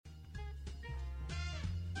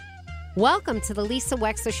Welcome to the Lisa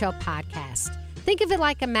Wexler Show podcast. Think of it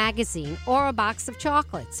like a magazine or a box of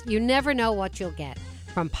chocolates. You never know what you'll get.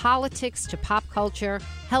 From politics to pop culture,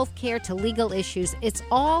 healthcare to legal issues, it's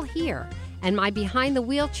all here. And my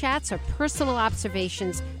behind-the-wheel chats are personal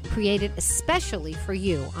observations created especially for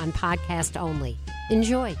you on podcast only.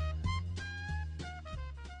 Enjoy.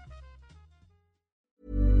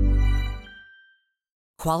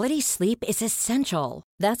 Quality sleep is essential.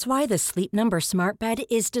 That's why the Sleep Number Smart Bed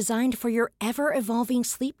is designed for your ever-evolving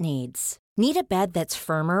sleep needs. Need a bed that's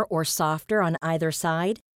firmer or softer on either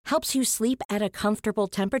side? Helps you sleep at a comfortable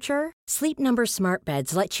temperature? Sleep Number Smart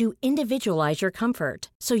Beds let you individualize your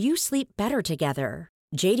comfort, so you sleep better together.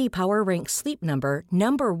 J.D. Power ranks Sleep Number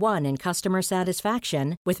number 1 in customer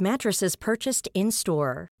satisfaction with mattresses purchased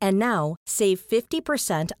in-store. And now, save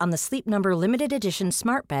 50% on the Sleep Number Limited Edition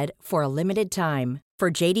Smart Bed for a limited time. For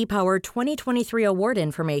J.D. Power 2023 award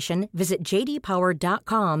information, visit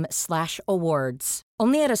jdpower.com/awards.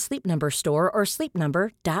 Only at a Sleep Number store or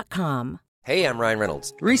sleepnumber.com. Hey, I'm Ryan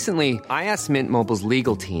Reynolds. Recently, I asked Mint Mobile's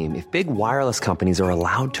legal team if big wireless companies are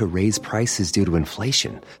allowed to raise prices due to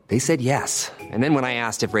inflation. They said yes. And then when I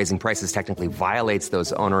asked if raising prices technically violates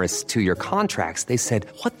those onerous two-year contracts, they said,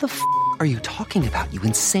 "What the f*** are you talking about, you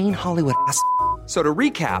insane Hollywood ass?" So to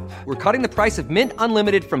recap, we're cutting the price of Mint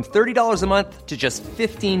Unlimited from $30 a month to just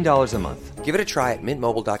 $15 a month. Give it a try at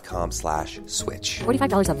mintmobile.com/switch.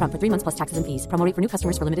 $45 up front for 3 months plus taxes and fees. Promo rate for new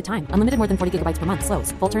customers for limited time. Unlimited more than 40 gigabytes per month.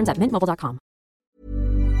 Slows full terms at mintmobile.com.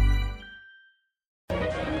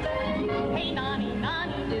 Hey, Nani,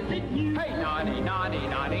 Nani, is it you? Hey, Nani, Nani,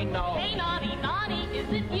 Nani, no. Hey, Nani, Nani,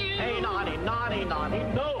 is it you? Hey, Nani, Nani, Nani,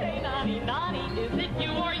 no. Hey, Nani, Nani, is it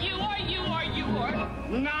you or you or you or you or...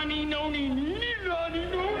 Nani, no, ni, ni, Nani,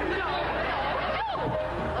 no.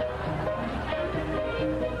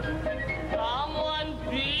 Someone's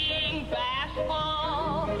being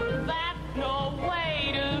bashful. That's no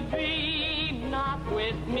way to be. Not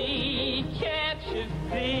with me. Can't you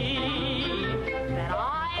see that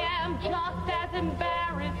I am just as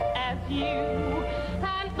embarrassed as you?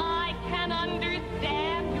 And I can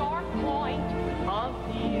understand your point of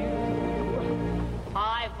view.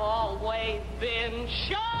 I've always been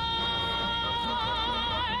shy. I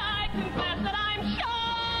confess that I'm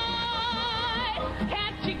shy.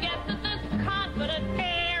 Can't you guess that this confident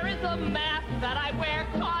air is a mask that I wear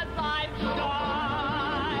 'cause I'm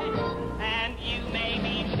shy? And you may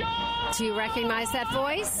be shy. Do you recognize that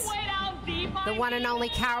voice? Way down deep, The one and only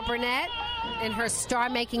Carol Burnett in her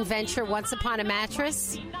star-making venture, Once Upon a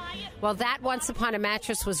Mattress. Well, that Once Upon a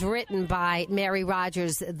Mattress was written by Mary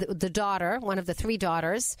Rodgers, the daughter, one of the 3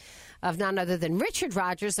 daughters of none other than Richard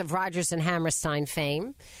Rodgers of Rodgers and Hammerstein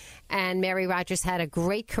fame. And Mary Rodgers had a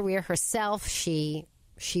great career herself. She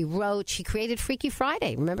created Freaky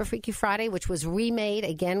Friday. Remember Freaky Friday, which was remade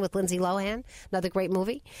again with Lindsay Lohan, another great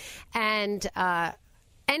movie. And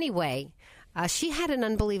anyway, she had an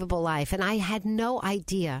unbelievable life, and I had no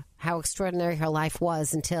idea how extraordinary her life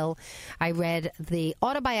was until I read the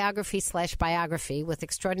autobiography/biography with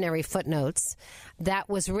extraordinary footnotes that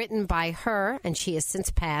was written by her, and she has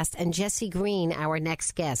since passed, and Jesse Green, our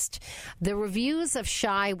next guest. The reviews of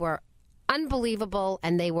Shy were unbelievable,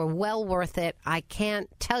 and they were well worth it. I can't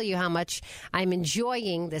tell you how much I'm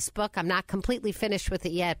enjoying this book. I'm not completely finished with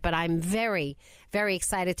it yet, but I'm very, very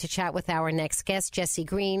excited to chat with our next guest, Jesse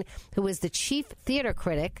Green, who is the chief theater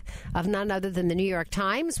critic of none other than the New York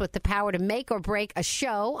Times, with the power to make or break a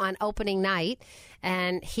show on opening night.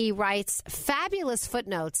 And he writes fabulous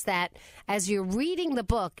footnotes that, as you're reading the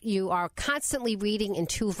book, you are constantly reading in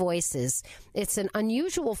 2 voices. It's an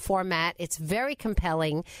unusual format. It's very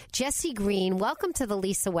compelling. Jesse Green, welcome to the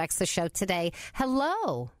Lisa Wexler Show today.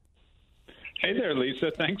 Hello. Hey there,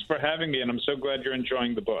 Lisa. Thanks for having me, and I'm so glad you're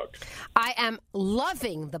enjoying the book. I am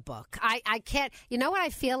loving the book. I can't, you know what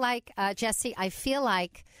I feel like, Jesse? I feel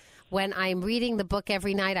like when I'm reading the book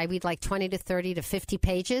every night, I read like 20 to 30 to 50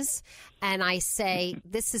 pages, and I say,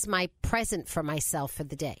 this is my present for myself for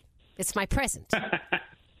the day. It's my present.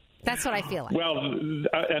 That's what I feel like. Well,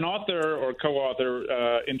 an author or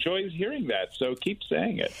co-author enjoys hearing that, so keep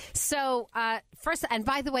saying it. So, first, and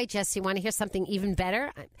by the way, Jesse, you want to hear something even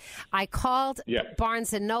better? I called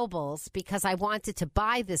Barnes & Nobles because I wanted to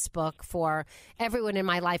buy this book for everyone in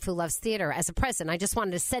my life who loves theater as a present. I just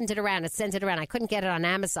wanted to send it around and send it around. I couldn't get it on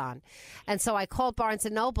Amazon. And so I called Barnes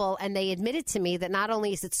 & Noble, and they admitted to me that not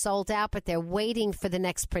only is it sold out, but they're waiting for the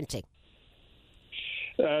next printing.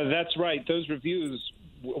 That's right. Those reviews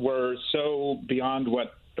were so beyond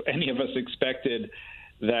what any of us expected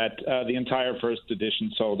that the entire first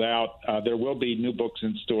edition sold out. There will be new books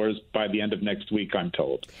in stores by the end of next week, I'm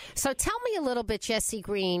told. So tell me a little bit, Jesse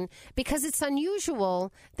Green, because it's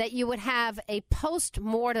unusual that you would have a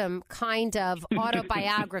post-mortem kind of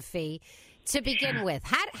autobiography to begin with.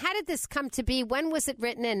 How did this come to be? When was it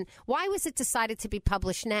written, and why was it decided to be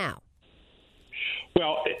published now?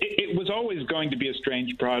 Well, it was always going to be a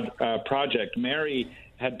strange project. Mary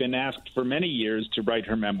had been asked for many years to write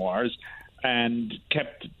her memoirs and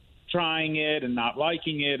kept trying it and not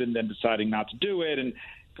liking it and then deciding not to do it and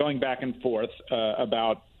going back and forth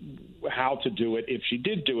about how to do it if she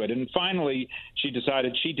did do it. And finally, she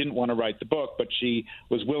decided she didn't want to write the book, but she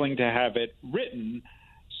was willing to have it written.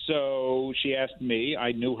 So she asked me.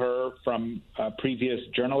 I knew her from previous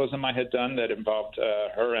journalism I had done that involved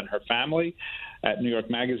her and her family at New York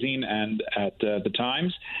Magazine and at the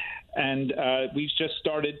Times. And we just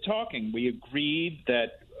started talking. We agreed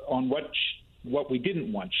that on what we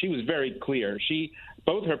didn't want. She was very clear.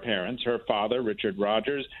 Both her parents, her father, Richard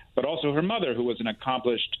Rodgers, but also her mother, who was an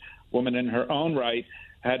accomplished woman in her own right,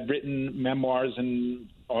 had written memoirs and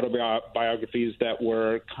autobiographies that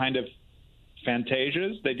were kind of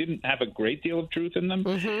fantasias. They didn't have a great deal of truth in them,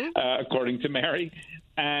 according to Mary.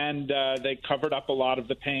 And they covered up a lot of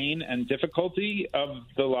the pain and difficulty of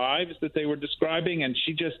the lives that they were describing. And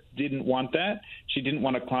she just didn't want that. She didn't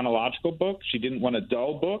want a chronological book. She didn't want a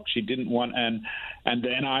dull book. She didn't want and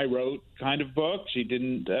then I wrote kind of book. She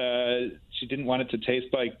didn't want it to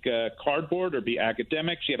taste like cardboard or be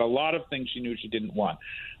academic. She had a lot of things she knew she didn't want.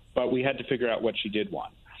 But we had to figure out what she did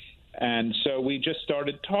want. And so we just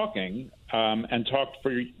started talking and talked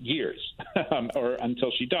for years or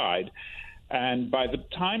until she died. And by the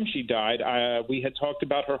time she died, we had talked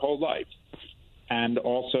about her whole life. And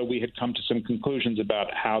also we had come to some conclusions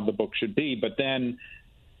about how the book should be. But then,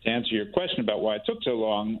 to answer your question about why it took so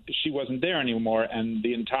long, she wasn't there anymore, and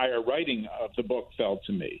the entire writing of the book fell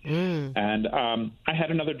to me. And I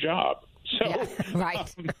had another job. So, yeah,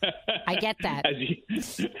 right. I get that. As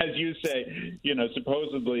you say,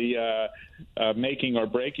 supposedly making or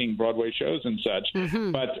breaking Broadway shows and such.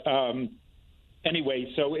 But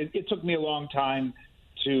anyway, so it took me a long time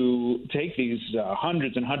to take these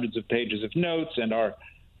hundreds and hundreds of pages of notes and our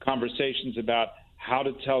conversations about how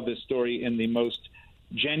to tell this story in the most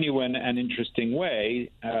genuine and interesting way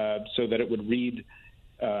so that it would read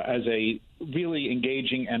as a really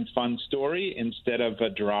engaging and fun story instead of a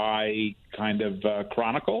dry kind of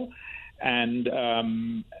chronicle. And,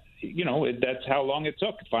 that's how long it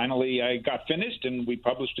took. Finally, I got finished, and we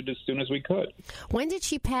published it as soon as we could. When did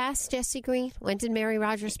she pass, Jesse Green? When did Mary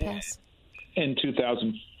Rodgers pass? In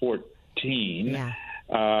 2014. Yeah.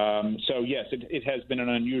 So, yes, it has been an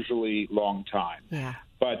unusually long time. Yeah.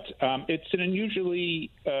 But it's an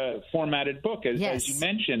unusually formatted book, as you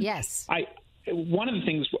mentioned. Yes. One of the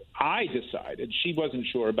things I decided, she wasn't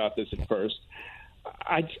sure about this at first,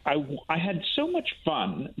 I had so much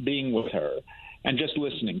fun being with her and just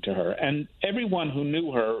listening to her. And everyone who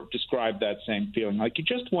knew her described that same feeling. Like you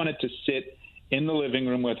just wanted to sit in the living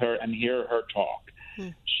room with her and hear her talk.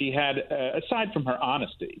 She had, aside from her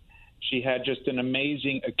honesty, she had just an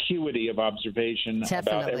amazing acuity of observation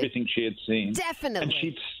about everything she had seen.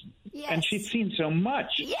 Definitely. And she'd seen so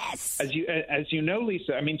much. Yes. As you know,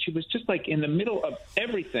 Lisa, I mean, she was just like in the middle of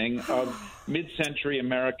everything of mid-century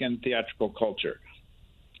American theatrical culture.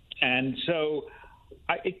 And so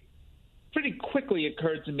it pretty quickly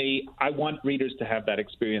occurred to me, I want readers to have that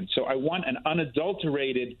experience. So I want an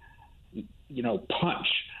unadulterated, punch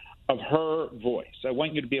of her voice. I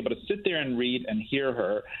want you to be able to sit there and read and hear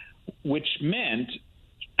her, which meant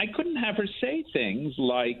I couldn't have her say things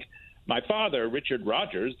like my father, Richard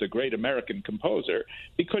Rodgers, the great American composer,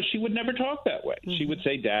 because she would never talk that way. She would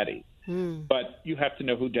say Daddy. But you have to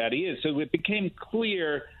know who Daddy is. So it became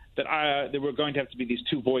clear that there were going to have to be these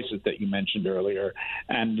two voices that you mentioned earlier,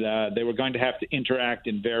 and they were going to have to interact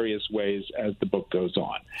in various ways as the book goes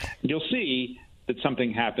on. And you'll see that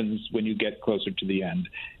something happens when you get closer to the end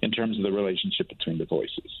in terms of the relationship between the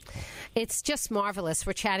voices. It's just marvelous.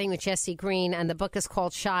 We're chatting with Jesse Green, and the book is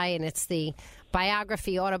called Shy, and it's the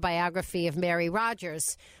autobiography of Mary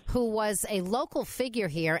Rodgers, who was a local figure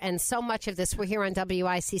here, and so much of this, we're here on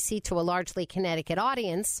WICC to a largely Connecticut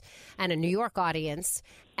audience and a New York audience,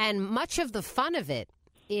 and much of the fun of it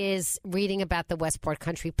is reading about the Westport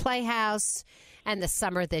Country Playhouse and the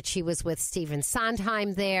summer that she was with Stephen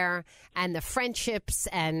Sondheim there, and the friendships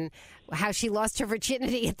and how she lost her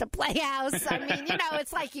virginity at the Playhouse. I mean,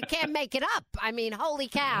 it's like you can't make it up. I mean, holy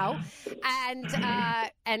cow. And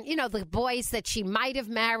the boys that she might have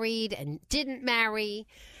married and didn't marry.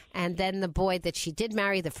 And then the boy that she did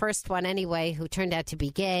marry, the first one anyway, who turned out to be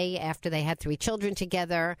gay after they had 3 children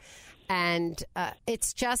together. And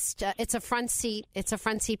it's just, it's a front seat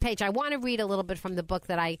page. I want to read a little bit from the book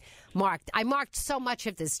that I marked. I marked so much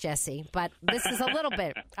of this, Jesse, but this is a little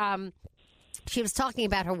bit. She was talking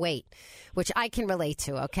about her weight, which I can relate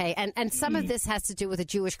to, okay? And some of this has to do with a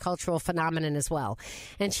Jewish cultural phenomenon as well.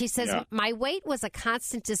 And she says, my weight was a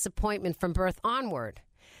constant disappointment from birth onward.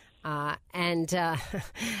 And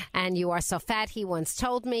you are so fat, he once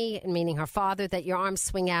told me, meaning her father, that your arms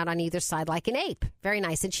swing out on either side like an ape. Very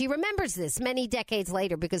nice. And she remembers this many decades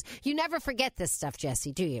later, because you never forget this stuff,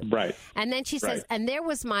 Jesse, do you? Right. And then she says, and there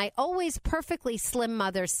was my always perfectly slim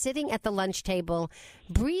mother sitting at the lunch table,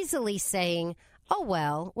 breezily saying, oh,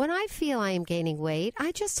 well, when I feel I am gaining weight,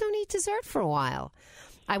 I just don't eat dessert for a while.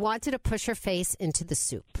 I wanted to push her face into the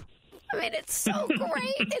soup. I mean, it's so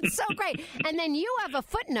great. It's so great. And then you have a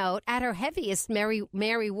footnote. At her heaviest,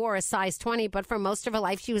 Mary wore a size 20, but for most of her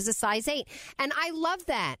life, she was a size 8. And I love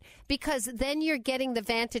that, because then you're getting the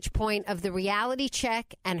vantage point of the reality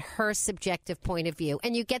check and her subjective point of view.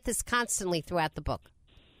 And you get this constantly throughout the book.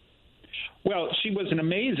 Well, she was an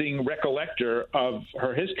amazing recollector of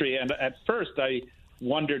her history. And at first, I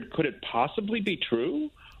wondered, could it possibly be true?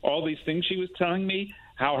 All these things she was telling me,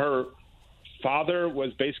 how her father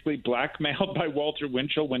was basically blackmailed by Walter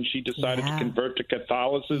Winchell when she decided to convert to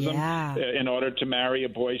Catholicism in order to marry a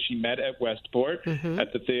boy she met at Westport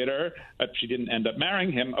at the theater. She didn't end up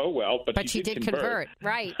marrying him. Oh, well, but she did convert.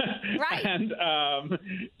 Right, right. And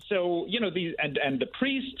so, and the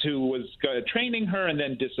priest who was training her and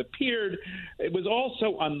then disappeared, it was all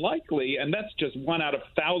so unlikely, and that's just one out of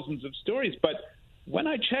thousands of stories. But when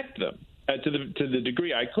I checked them, to the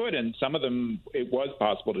degree I could, and some of them it was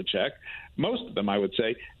possible to check. Most of them, I would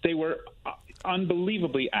say, they were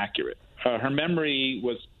unbelievably accurate. Her memory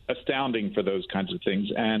was astounding for those kinds of things,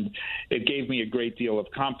 and it gave me a great deal of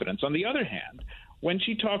confidence. On the other hand, when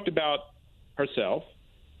she talked about herself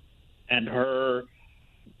and her,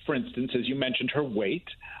 for instance, as you mentioned, her weight,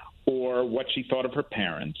 or what she thought of her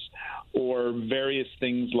parents, or various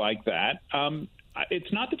things like that,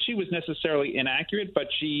 it's not that she was necessarily inaccurate, but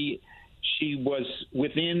she was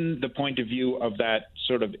within the point of view of that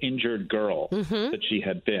sort of injured girl that she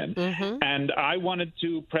had been. And I wanted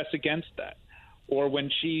to press against that. Or when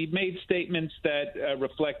she made statements that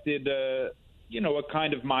reflected, a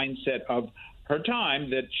kind of mindset of her time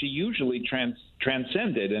that she usually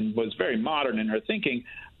transcended and was very modern in her thinking,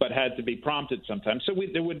 but had to be prompted sometimes. So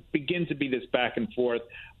there would begin to be this back and forth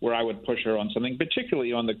where I would push her on something,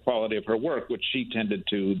 particularly on the quality of her work, which she tended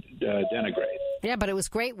to denigrate. Yeah, but it was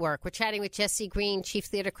great work. We're chatting with Jessie Green, chief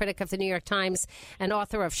theater critic of the New York Times and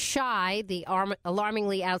author of Shy, the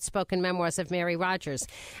alarmingly outspoken memoirs of Mary Rodgers.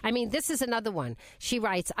 I mean, this is another one. She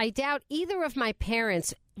writes, I doubt either of my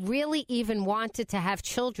parents really even wanted to have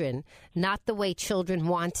children, not the way children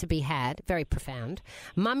want to be had. Very profound.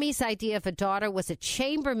 Mummy's idea of a daughter was a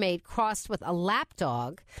chambermaid crossed with a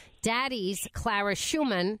lapdog. Daddy's Clara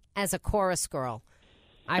Schumann as a chorus girl.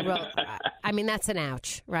 I wrote, I mean, that's an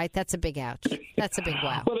ouch, right? That's a big ouch. That's a big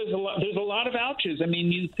wow. Well, there's a lot of ouches. I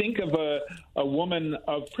mean, you think of a woman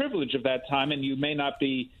of privilege of that time, and you may not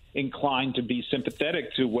be inclined to be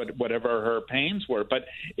sympathetic to whatever her pains were. But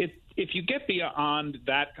if you get beyond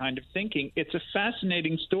that kind of thinking, it's a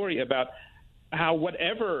fascinating story about how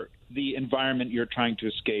whatever the environment you're trying to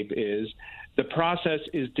escape is, the process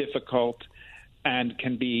is difficult and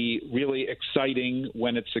can be really exciting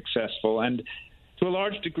when it's successful. And to a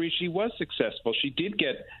large degree, she was successful. She did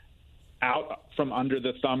get out from under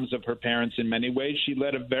the thumbs of her parents in many ways. She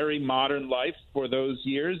led a very modern life for those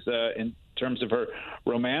years in terms of her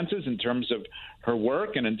romances, in terms of her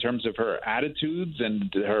work, and in terms of her attitudes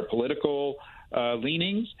and her political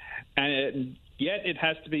leanings. And yet it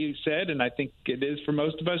has to be said, and I think it is for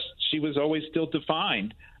most of us, she was always still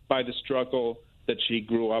defined by the struggle that she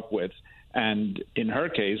grew up with. And in her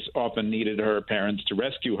case, often needed her parents to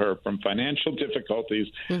rescue her from financial difficulties,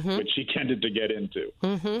 which she tended to get into.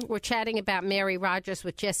 We're chatting about Mary Rodgers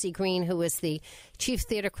with Jessie Green, who is the chief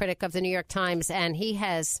theater critic of the New York Times, and he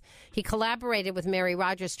collaborated with Mary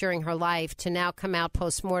Rodgers during her life to now come out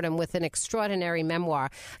postmortem with an extraordinary memoir.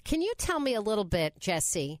 Can you tell me a little bit,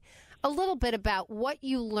 Jessie, a little bit about what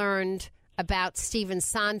you learned about Stephen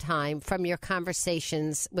Sondheim from your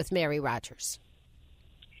conversations with Mary Rodgers?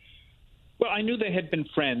 Well, I knew they had been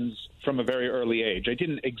friends from a very early age. I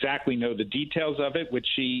didn't exactly know the details of it, which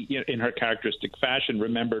she, in her characteristic fashion,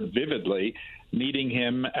 remembered vividly, meeting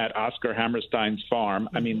him at Oscar Hammerstein's farm.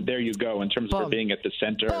 I mean, there you go, in terms of her being at the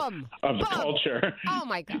center of the culture. Oh,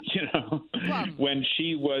 my God. When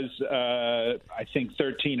she was, I think,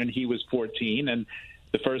 13 and he was 14, and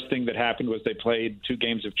the first thing that happened was they played 2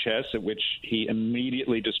 games of chess, at which he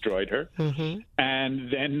immediately destroyed her. Mm-hmm.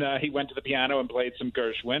 And then he went to the piano and played some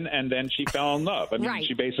Gershwin, and then she fell in love. I mean,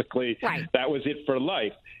 she basically, that was it for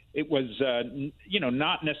life. It was,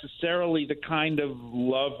 not necessarily the kind of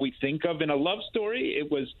love we think of in a love story.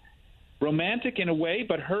 It was romantic in a way,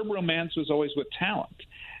 but her romance was always with talent.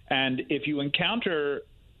 And if you encounter...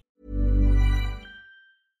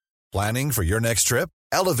 Planning for your next trip?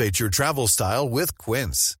 Elevate your travel style with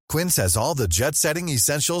Quince. Quince has all the jet-setting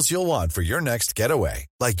essentials you'll want for your next getaway,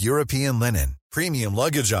 like European linen, premium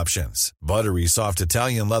luggage options, buttery soft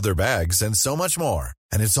Italian leather bags, and so much more.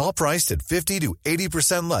 And it's all priced at 50 to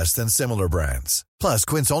 80% less than similar brands. Plus,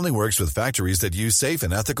 Quince only works with factories that use safe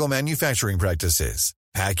and ethical manufacturing practices.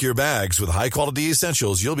 Pack your bags with high-quality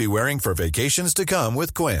essentials you'll be wearing for vacations to come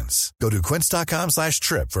with Quince. Go to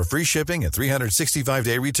quince.com/trip for free shipping and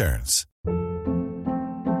 365-day returns.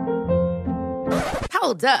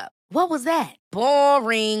 Hold up. What was that?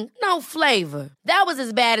 Boring. No flavor. That was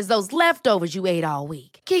as bad as those leftovers you ate all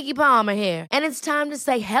week. Keke Palmer here, and it's time to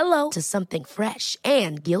say hello to something fresh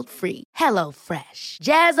and guilt-free. Hello Fresh.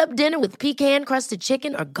 Jazz up dinner with pecan-crusted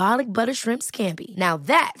chicken or garlic butter shrimp scampi. Now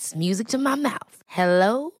that's music to my mouth.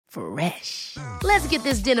 Hello Fresh. Let's get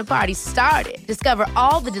this dinner party started. Discover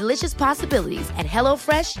all the delicious possibilities at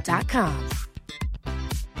HelloFresh.com.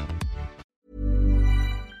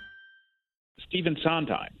 Stephen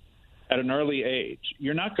Sondheim at an early age,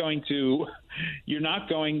 you're not going to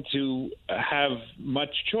have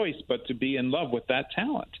much choice but to be in love with that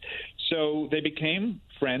talent. So they became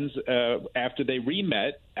friends after they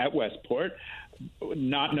re-met at Westport,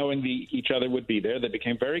 not knowing each other would be there. They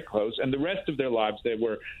became very close, and the rest of their lives they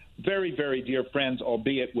were very, very dear friends,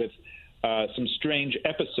 albeit with some strange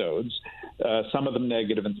episodes, some of them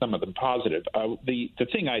negative and some of them positive. The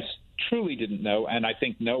thing I truly didn't know, and I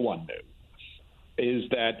think no one knew, is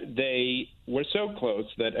that they were so close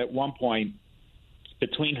that at one point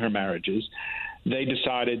between her marriages, they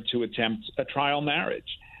decided to attempt a trial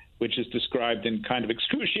marriage, which is described in kind of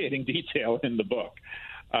excruciating detail in the book.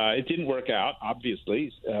 It didn't work out,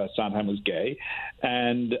 obviously. Sondheim was gay.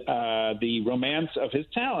 And the romance of his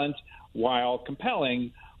talent, while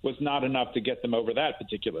compelling, was not enough to get them over that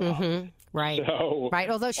particular hump. Right. Right.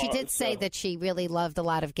 Although she did say that she really loved a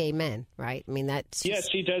lot of gay men, right? I mean, that's yes,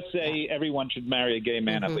 she does say everyone should marry a gay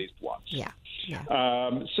man at least once. Yeah.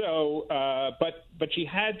 But she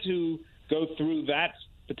had to go through that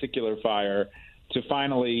particular fire to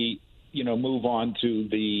finally, move on to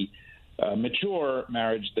the mature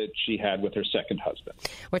marriage that she had with her second husband.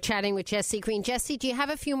 We're chatting with Jesse Green. Jesse, do you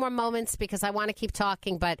have a few more moments? Because I want to keep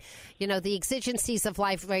talking, but, the exigencies of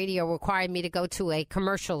live radio required me to go to a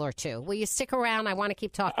commercial or two. Will you stick around? I want to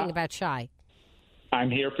keep talking about Shy.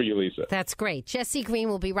 I'm here for you, Lisa. That's great. Jesse Green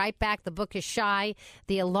will be right back. The book is Shy,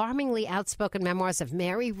 the alarmingly outspoken memoirs of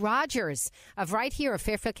Mary Rodgers of right here of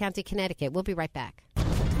Fairfield County, Connecticut. We'll be right back.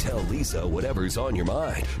 Tell Lisa whatever's on your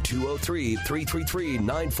mind.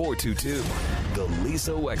 203-333-9422. The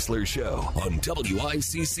Lisa Wexler Show on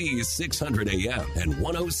WICC 600 AM and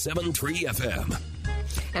 107.3 FM.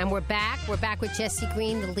 And we're back. We're back with Jesse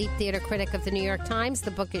Green, the lead theater critic of the New York Times. The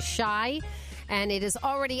book is Shy, and it is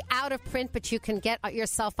already out of print, but you can get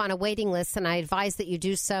yourself on a waiting list, and I advise that you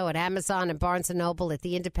do so at Amazon and Barnes & Noble at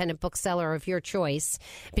the independent bookseller of your choice,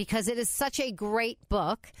 because it is such a great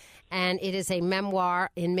book. And it is a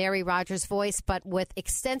memoir in Mary Rodgers' voice, but with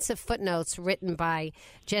extensive footnotes written by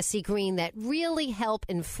Jesse Green that really help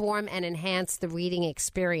inform and enhance the reading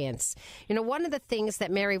experience. One of the things that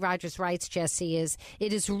Mary Rodgers writes, Jesse, is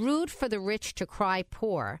it is rude for the rich to cry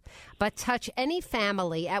poor, but touch any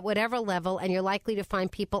family at whatever level, and you're likely to find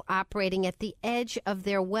people operating at the edge of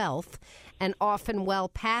their wealth and often well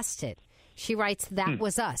past it. She writes, that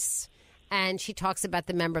was us. And she talks about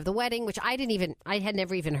The Member of the Wedding, which I had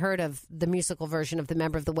never even heard of the musical version of The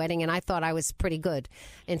Member of the Wedding, and I thought I was pretty good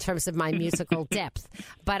in terms of my musical depth.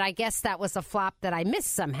 But I guess that was a flop that I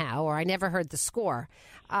missed somehow, or I never heard the score.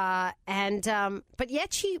 But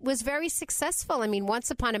yet she was very successful. I mean, Once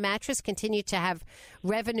Upon a Mattress continued to have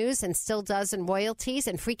revenues and still does in royalties,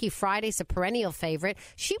 and Freaky Friday's a perennial favorite.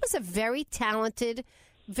 She was a very talented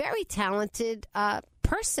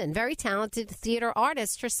person, very talented theater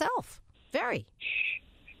artist herself. Very.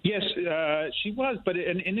 Yes, she was. But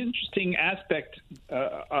an interesting aspect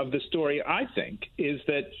of the story, I think, is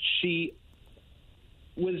that she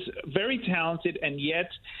was very talented, and yet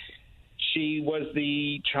she was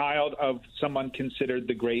the child of someone considered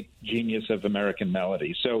the great genius of American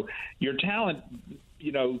melody. So your talent,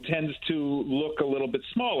 tends to look a little bit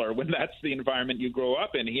smaller when that's the environment you grow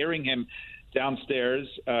up in. Hearing him downstairs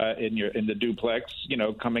in the duplex,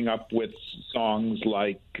 coming up with songs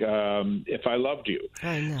like "If I Loved You."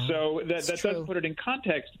 I know. So that does put it in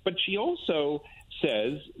context. But she also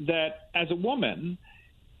says that as a woman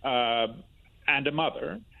and a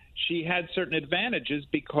mother, she had certain advantages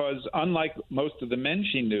because, unlike most of the men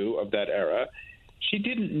she knew of that era, she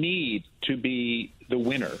didn't need to be the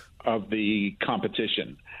winner of the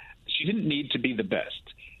competition. She didn't need to be the best.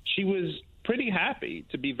 She was pretty happy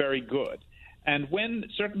to be very good. And when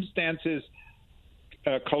circumstances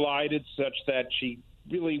collided such that she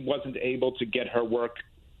really wasn't able to get her work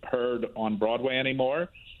heard on Broadway anymore,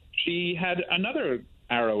 she had another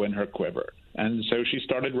arrow in her quiver. And so she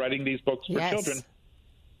started writing these books for children,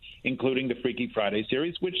 including the Freaky Friday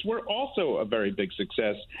series, which were also a very big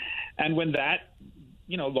success. And when that,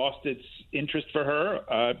 lost its interest for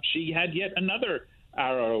her, she had yet another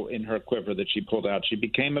arrow in her quiver that she pulled out. She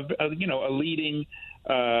became a leading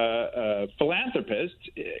philanthropist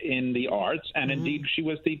in the arts, and indeed she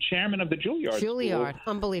was the chairman of the Juilliard School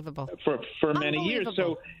unbelievable, for many years.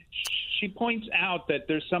 So she points out that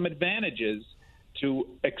there's some advantages to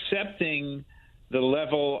accepting the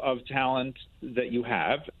level of talent that you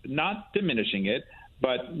have, not diminishing it,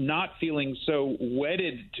 but not feeling so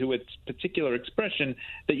wedded to its particular expression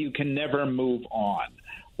that you can never move on.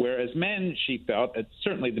 Whereas men, she felt,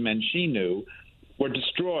 certainly the men she knew, were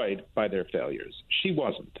destroyed by their failures. She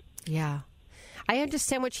wasn't. Yeah. I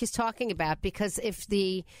understand what she's talking about, because if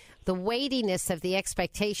the weightiness of the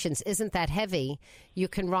expectations isn't that heavy, you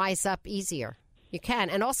can rise up easier. You can.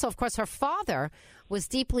 And also, of course, her father was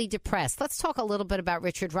deeply depressed. Let's talk a little bit about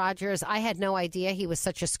Richard Rodgers. I had no idea he was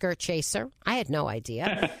such a skirt chaser. I had no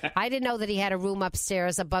idea. I didn't know that he had a room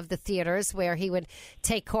upstairs above the theaters where he would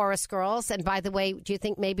take chorus girls. And by the way, do you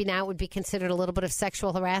think maybe now it would be considered a little bit of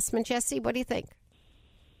sexual harassment, Jesse? What do you think?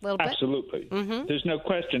 A little bit? Absolutely. Mm-hmm. There's no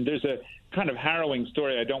question. There's a kind of harrowing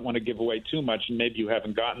story. I don't want to give away too much, and maybe you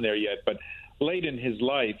haven't gotten there yet. But late in his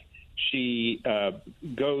life, she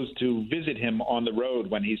goes to visit him on the road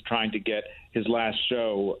when he's trying to get his last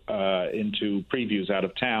show into previews out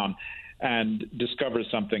of town, and discovers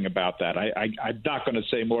something about that. I'm not going to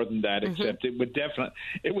say more than that, except it would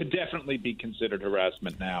definitely be considered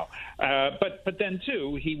harassment now. But then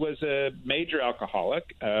too, he was a major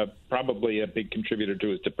alcoholic, probably a big contributor to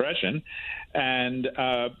his depression, and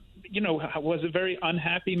was a very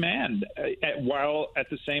unhappy man, while at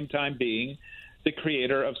the same time being the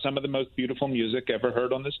creator of some of the most beautiful music ever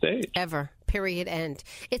heard on the stage. Ever. Period. End.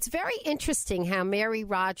 It's very interesting how Mary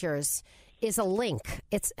Rodgers is a link.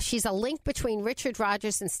 She's a link between Richard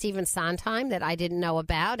Rodgers and Stephen Sondheim that I didn't know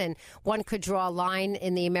about, and one could draw a line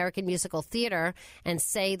in the American musical theater and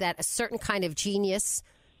say that a certain kind of genius,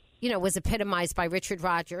 was epitomized by Richard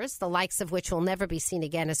Rodgers, the likes of which will never be seen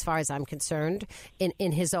again, as far as I'm concerned,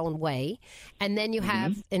 in his own way. And then you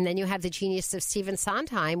have, the genius of Stephen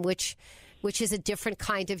Sondheim, which is a different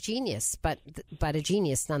kind of genius, but a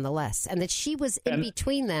genius nonetheless. And that she was in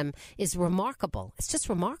between them is remarkable. It's just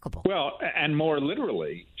remarkable. Well, and more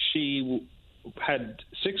literally, she had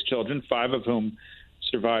 6 children, 5 of whom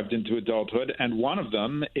survived into adulthood, and one of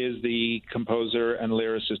them is the composer and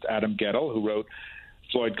lyricist Adam Gettle, who wrote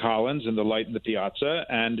Floyd Collins and The Light in the Piazza,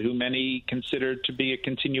 and who many consider to be a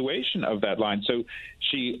continuation of that line. So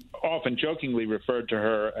she often jokingly referred to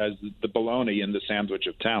her as the bologna in the sandwich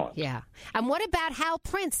of talent. Yeah. And what about Hal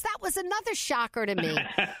Prince? That was another shocker to me.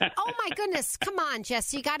 Oh, my goodness. Come on,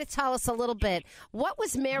 Jess. You got to tell us a little bit. What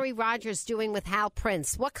was Mary Rodgers doing with Hal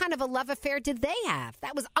Prince? What kind of a love affair did they have?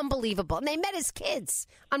 That was unbelievable. And they met as kids.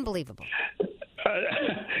 Unbelievable.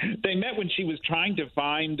 They met when she was trying to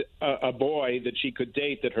find a boy that she could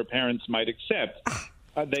date that her parents might accept.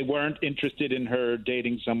 They weren't interested in her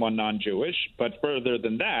dating someone non-Jewish, but further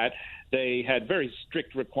than that, they had very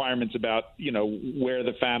strict requirements about, where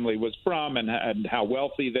the family was from and how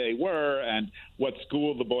wealthy they were and what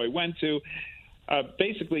school the boy went to.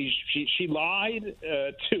 Basically, she lied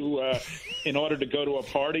in order to go to a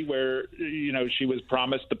party where, she was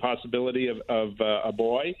promised the possibility of a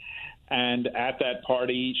boy. And at that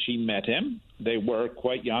party, she met him. They were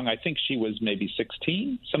quite young. I think she was maybe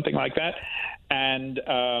 16, something like that,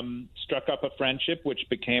 and struck up a friendship, which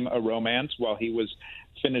became a romance while he was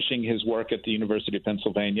finishing his work at the University of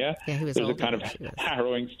Pennsylvania. Yeah, he was There's older. a kind of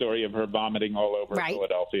harrowing story of her vomiting all over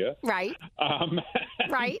Philadelphia. Right.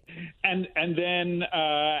 Right. And then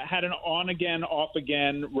had an on-again,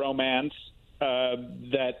 off-again romance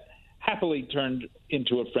that happily turned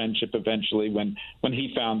into a friendship eventually when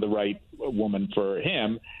he found the right woman for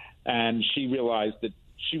him. And she realized that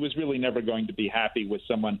she was really never going to be happy with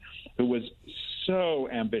someone who was so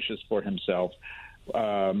ambitious for himself,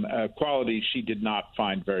 a quality she did not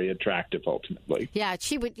find very attractive ultimately. Yeah,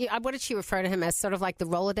 she would. What did she refer to him as? Sort of like the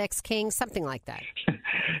Rolodex king, something like that.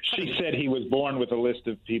 She said he was born with a list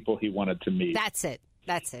of people he wanted to meet. That's it.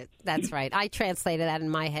 That's right. I translated that in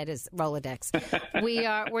my head as Rolodex.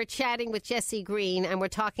 We're chatting with Jessie Green, and we're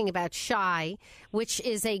talking about Shy, which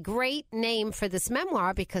is a great name for this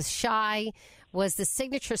memoir because Shy was the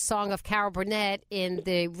signature song of Carol Burnett in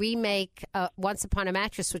the remake Once Upon a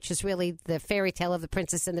Mattress, which is really the fairy tale of the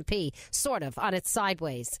Princess and the Pea, sort of, on its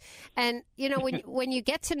sideways. And, you know, when you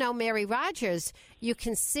get to know Mary Rodgers, you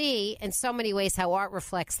can see in so many ways how art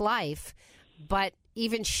reflects life, but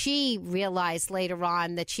even she realized later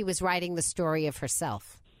on that she was writing the story of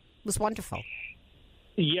herself. It was wonderful.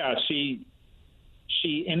 Yeah, she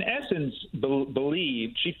in essence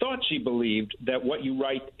thought she believed that what you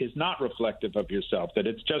write is not reflective of yourself, that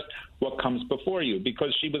it's just what comes before you,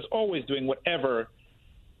 because she was always doing whatever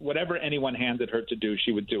anyone handed her to do,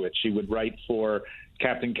 she would do it. She would write for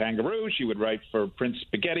Captain Kangaroo, she would write for Prince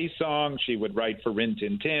Spaghetti's song, she would write for Rin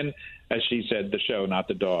Tin Tin, as she said, the show, not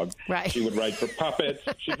the dog. Right. She would write for puppets.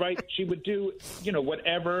 She would do,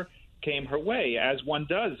 whatever came her way, as one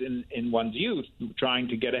does in one's youth, trying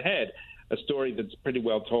to get ahead. A story that's pretty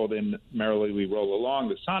well told in Merrily We Roll Along,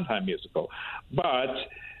 the Sondheim musical. But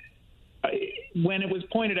when it was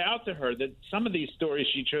pointed out to her that some of these stories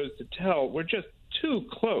she chose to tell were just too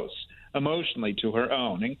close emotionally to her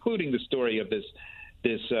own, including the story of this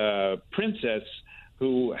princess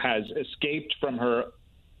who has escaped from her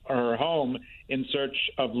home in search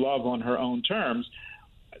of love on her own terms,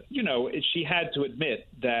 she had to admit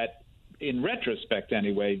that, in retrospect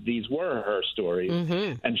anyway, these were her stories,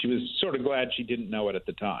 and she was sort of glad she didn't know it at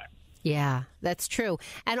the time. Yeah, that's true.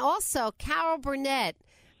 And also, Carol Burnett,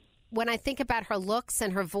 when I think about her looks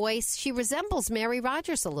and her voice, she resembles Mary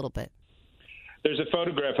Rodgers a little bit. There's a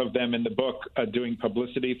photograph of them in the book doing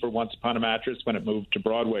publicity for Once Upon a Mattress when it moved to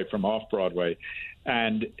Broadway from off-Broadway,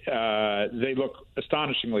 and they look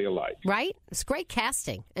astonishingly alike. Right? It's great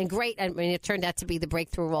casting and great. I mean, it turned out to be the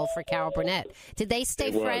breakthrough role for Carol Burnett. Did they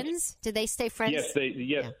stay friends? Did they stay friends? Yes,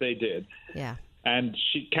 they did. Yeah. And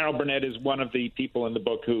Carol Burnett is one of the people in the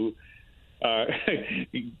book who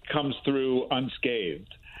comes through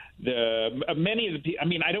unscathed. Many of the people, I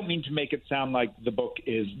mean, I don't mean to make it sound like the book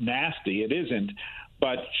is nasty. It isn't.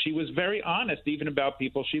 But she was very honest even about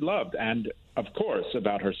people she loved and, of course,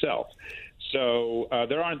 about herself. So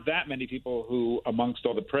there aren't that many people who, amongst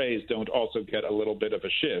all the praise, don't also get a little bit of a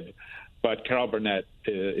shiv. But Carol Burnett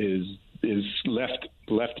is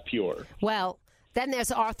left pure. Well, then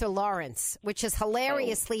there's Arthur Lawrence, which is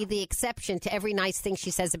hilariously the exception to every nice thing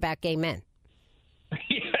she says about gay men.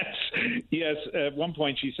 Yes, at one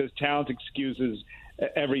point she says talent excuses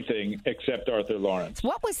everything except Arthur Lawrence.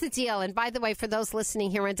 What was the deal? And by the way, for those listening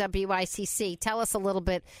here on WICC, tell us a little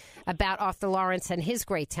bit about Arthur Lawrence and his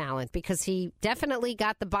great talent, because he definitely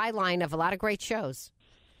got the byline of a lot of great shows.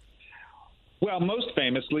 Well, most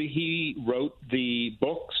famously, he wrote the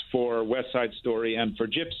books for West Side Story and for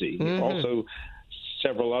Gypsy. Also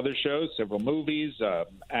several other shows, several movies,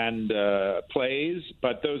 and plays,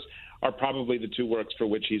 but those are probably the two works for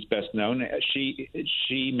which he's best known. She,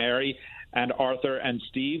 Mary, and Arthur and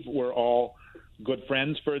Steve were all good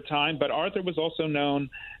friends for a time, but Arthur was also known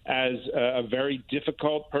as a very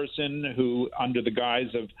difficult person who, under the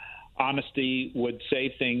guise of honesty, would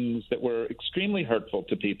say things that were extremely hurtful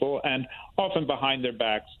to people and often behind their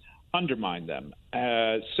backs undermine them.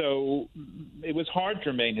 So it was hard to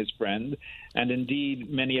remain his friend, and indeed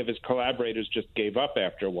many of his collaborators just gave up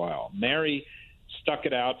after a while. Mary stuck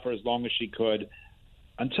it out for as long as she could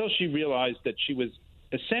until she realized that she was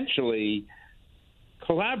essentially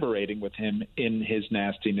collaborating with him in his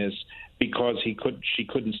nastiness because she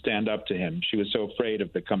couldn't stand up to him. She was so afraid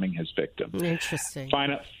of becoming his victim. Interesting.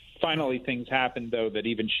 Finally, things happened, though, that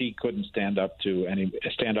even she couldn't stand up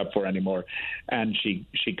for anymore, and she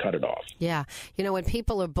cut it off. Yeah. You know, when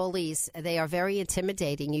people are bullies, they are very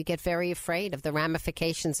intimidating. You get very afraid of the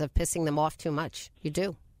ramifications of pissing them off too much. You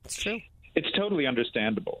do. It's true. It's totally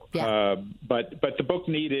understandable. Yeah. But the book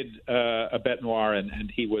needed a bête noir, and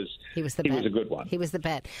he was a good one. He was the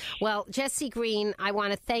bet. Well, Jessie Green, I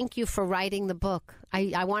want to thank you for writing the book.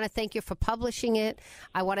 I want to thank you for publishing it.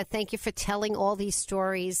 I want to thank you for telling all these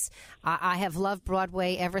stories. I have loved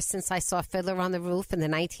Broadway ever since I saw Fiddler on the Roof in the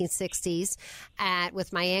 1960s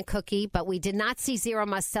with my Aunt Cookie, but we did not see Zero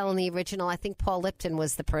Must Tell in the original. I think Paul Lipton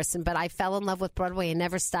was the person, but I fell in love with Broadway and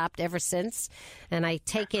never stopped ever since. And I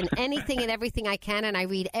take in anything and everything I can, and I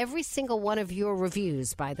read every single one of your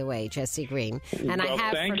reviews, by the way, Jesse Green. And I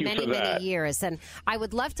have for many years. And I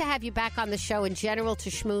would love to have you back on the show in general to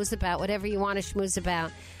schmooze about whatever you want to schmooze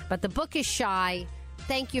about. But the book is Shy.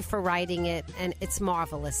 Thank you for writing it, and it's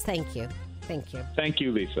marvelous. Thank you. Thank you. Thank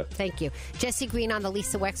you, Lisa. Thank you. Jesse Green on the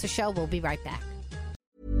Lisa Wexler Show. We'll be right back.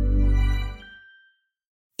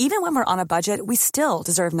 Even when we're on a budget, we still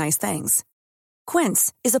deserve nice things.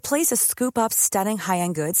 Quince is a place to scoop up stunning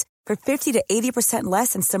high-end goods for 50 to 80%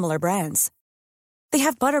 less than similar brands. They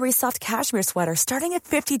have buttery soft cashmere sweaters starting at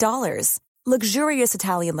 $50, luxurious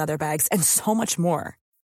Italian leather bags, and so much more.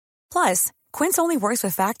 Plus, Quince only works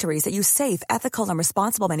with factories that use safe, ethical, and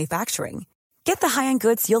responsible manufacturing. Get the high-end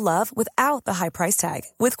goods you'll love without the high price tag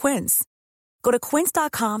with Quince. Go to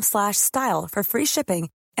quince.com/style for free shipping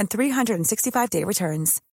and 365-day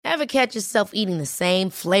returns. Ever catch yourself eating the same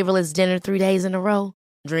flavorless dinner 3 days in a row?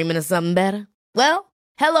 Dreaming of something better? Well,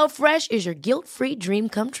 HelloFresh is your guilt-free dream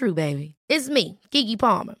come true, baby. It's me, Keke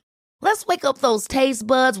Palmer. Let's wake up those taste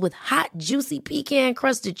buds with hot, juicy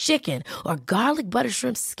pecan-crusted chicken or garlic butter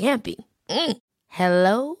shrimp scampi.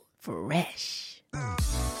 Hello Fresh.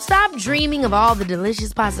 Stop dreaming of all the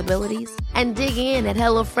delicious possibilities and dig in at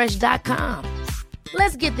HelloFresh.com.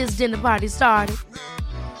 Let's get this dinner party started.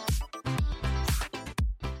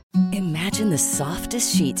 Imagine the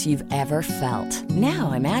softest sheets you've ever felt.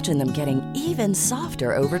 Now imagine them getting even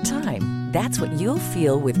softer over time. That's what you'll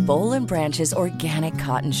feel with Boll & Branch's organic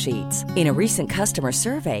cotton sheets. In a recent customer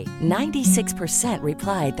survey, 96%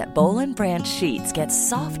 replied that Boll & Branch sheets get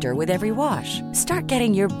softer with every wash. Start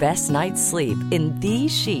getting your best night's sleep in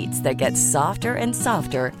these sheets that get softer and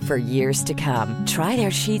softer for years to come. Try their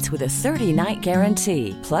sheets with a 30-night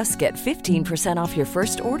guarantee. Plus, get 15% off your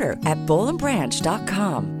first order at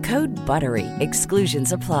bollandbranch.com. Code BUTTERY.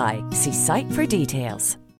 Exclusions apply. See site for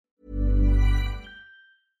details.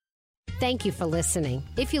 Thank you for listening.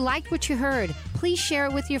 If you liked what you heard, please share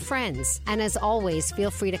it with your friends. And as always,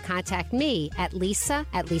 feel free to contact me at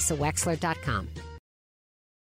lisa@lisawexler.com.